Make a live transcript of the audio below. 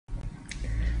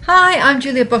Hi, I'm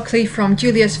Julia Buckley from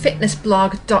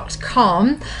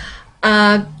juliasfitnessblog.com.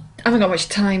 I haven't got much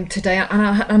time today, and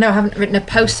I know I haven't written a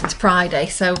post since Friday,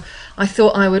 so I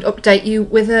thought I would update you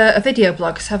with a video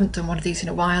blog, because I haven't done one of these in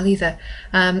a while either.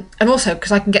 And also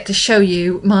because I can get to show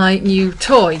you my new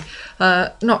toy.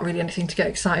 Not really anything to get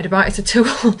excited about, it's a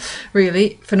tool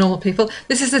really for normal people.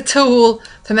 This is a tool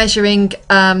for measuring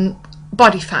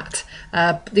body fat.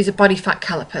 These are body fat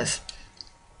calipers.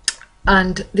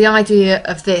 And the idea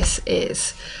of this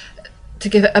is to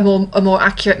give it a more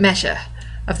accurate measure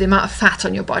of the amount of fat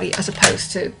on your body, as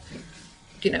opposed to,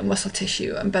 you know, muscle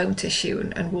tissue and bone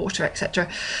tissue and water, etc.,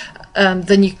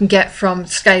 than you can get from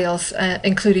scales,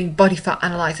 including body fat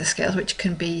analyzer scales, which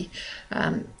can be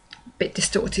a bit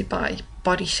distorted by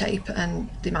body shape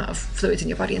and the amount of fluids in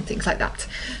your body and things like that.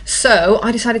 So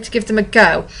I decided to give them a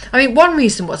go. I mean, one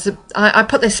reason was that I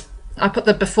put the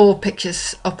before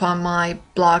pictures up on my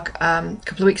blog a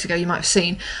couple of weeks ago, you might have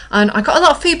seen, and I got a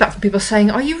lot of feedback from people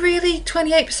saying, are you really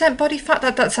 28% body fat?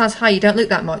 That sounds high, you don't look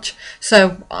that much.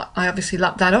 So I obviously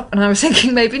lapped that up, and I was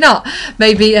thinking maybe not.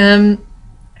 Maybe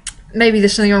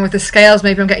there's something wrong with the scales,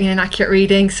 maybe I'm getting an inaccurate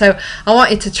reading. So I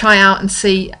wanted to try out and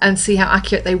see how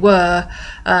accurate they were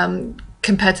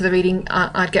compared to the reading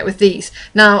I'd get with these.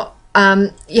 Now,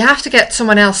 you have to get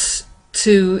someone else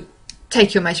to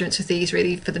take your measurements with these,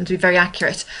 really, for them to be very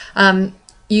accurate.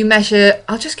 You measure,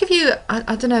 I'll just give you,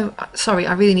 I don't know, sorry,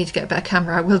 I really need to get a better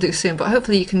camera, I will do soon, but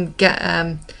hopefully you can get,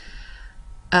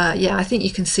 yeah, I think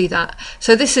you can see that.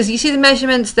 So this is, you see the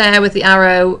measurements there with the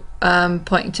arrow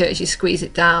pointing to it as you squeeze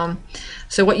it down.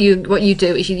 So what you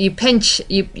do is you pinch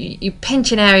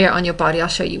an area on your body. I'll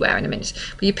show you where in a minute.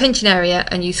 But you pinch an area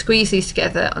and you squeeze these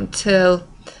together until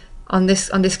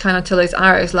until those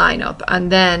arrows line up, and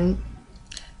then,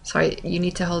 sorry, you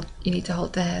need to hold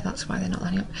there, that's why they're not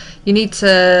lining up. You need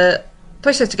to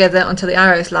push those together until the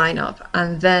arrows line up,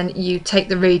 and then you take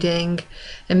the reading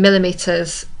in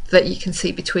millimeters that you can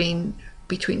see between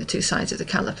the two sides of the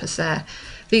calipers there.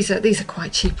 These are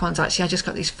quite cheap ones, actually. I just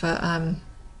got these for a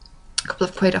couple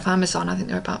of quid off Amazon. I think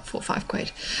they're about 4 or 5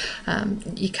 quid.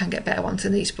 You can get better ones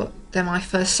than these, but they're my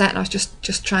first set and I was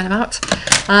just trying them out.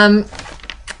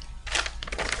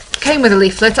 Came with a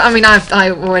leaflet. I mean,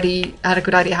 I already had a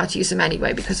good idea how to use them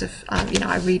anyway, because of you know,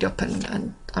 I read up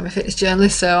and I'm a fitness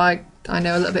journalist, so I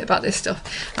know a little bit about this stuff.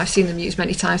 I've seen them used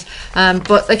many times,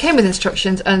 but they came with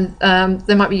instructions, and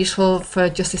they might be useful for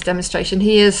just this demonstration.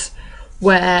 Here's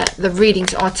where the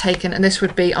readings are taken, and this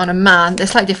would be on a man. They're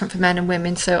slightly different for men and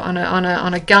women. So on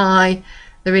a guy,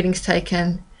 the reading's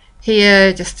taken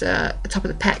here, just the top of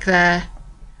the pec there,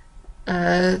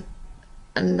 and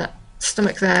the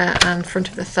stomach there, and front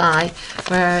of the thigh.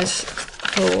 Whereas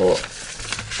for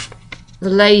the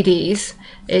ladies,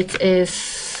 it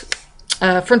is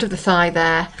front of the thigh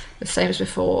there, the same as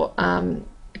before, kind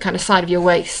of side of your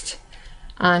waist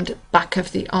and back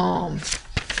of the arm.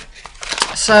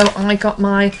 So I got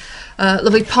my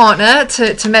lovely partner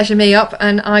to measure me up,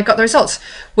 and I got the results,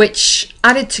 which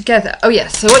added together. Oh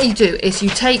yes, so what you do is you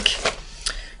take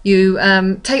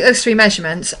those 3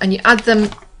 measurements and you add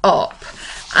them up,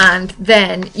 and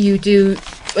then you do,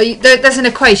 well, there's an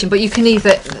equation, but you can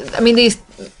either, I mean,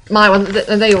 my one,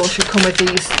 they all should come with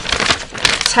these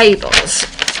tables,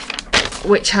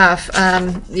 which have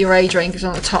your age ranges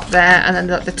on the top there, and then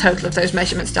the total of those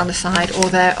measurements down the side. Or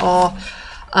there are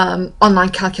online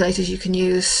calculators you can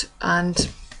use, and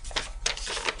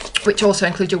which also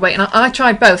include your weight. And I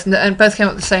tried both, and both came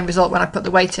up with the same result when I put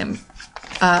the weight in,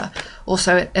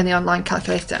 also in the online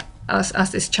calculator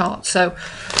as this chart. So,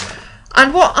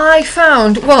 and what I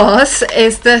found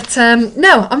is that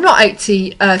no, I'm not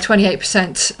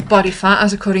 28% body fat,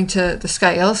 as according to the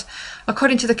scales.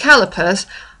 According to the calipers,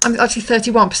 I'm actually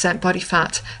 31% body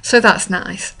fat, so that's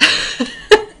nice.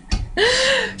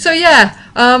 So yeah,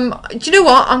 do you know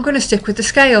what? I'm going to stick with the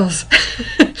scales.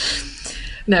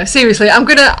 No, seriously, I'm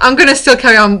gonna still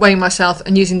carry on weighing myself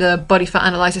and using the body fat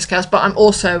analyzer scales, but I'm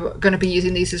also going to be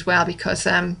using these as well, because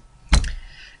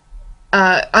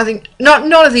I think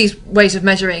none of these ways of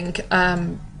measuring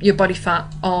your body fat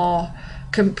are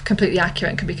completely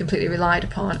accurate and can be completely relied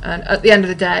upon. And at the end of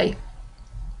the day,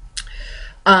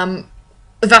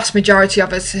 the vast majority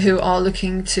of us who are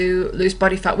looking to lose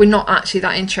body fat, we're not actually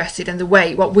that interested in the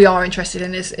weight. What we are interested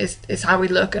in is how we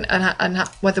look and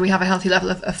whether we have a healthy level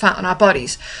of fat on our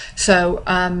bodies. So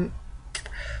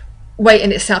weight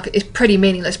in itself is pretty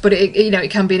meaningless, but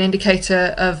it can be an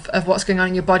indicator of what's going on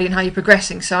in your body and how you're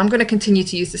progressing. So I'm going to continue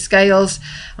to use the scales.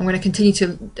 I'm going to continue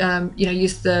to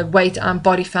use the weight and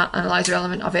body fat analyzer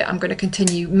element of it. I'm going to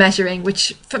continue measuring,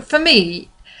 which for me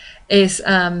is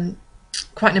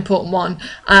quite an important one.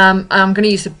 I'm going to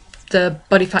use the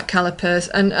body fat calipers,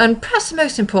 and perhaps the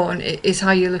most important is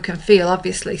how you look and feel,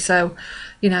 obviously. So,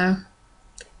 you know,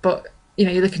 but you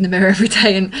know, you look in the mirror every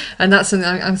day, and that's something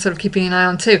I'm sort of keeping an eye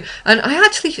on too. And I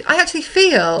actually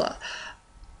feel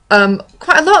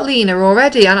quite a lot leaner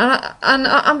already, and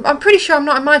I'm pretty sure I'm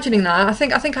not imagining that. I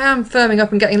think I am firming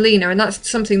up and getting leaner, and that's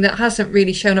something that hasn't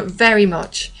really shown up very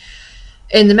much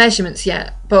in the measurements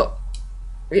yet. But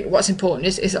what's important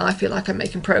is I feel like I'm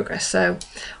making progress, so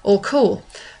all cool.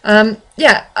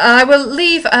 Yeah, I will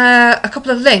leave a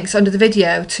couple of links under the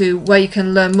video to where you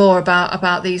can learn more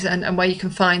about these, and where you can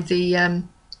find the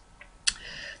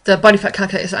body fat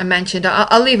calculators that I mentioned.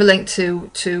 I'll leave a link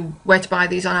to where to buy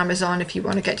these on Amazon if you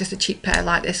want to get just a cheap pair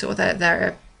like this, or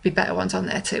there be better ones on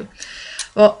there too.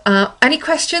 Well, any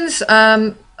questions?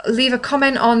 Leave a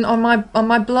comment on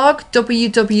my blog,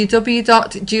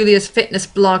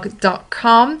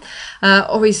 www.juliasfitnessblog.com.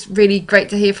 Always really great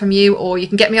to hear from you. Or you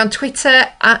can get me on Twitter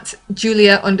at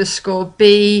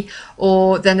Julia_B,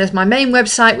 or then there's my main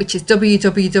website, which is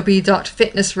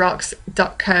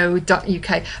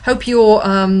www.fitnessrocks.co.uk. Hope your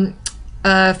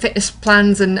fitness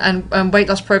plans and weight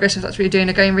loss progress, if that's what you're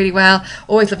doing, are going really well.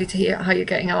 Always lovely to hear how you're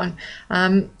getting on.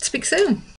 Speak soon.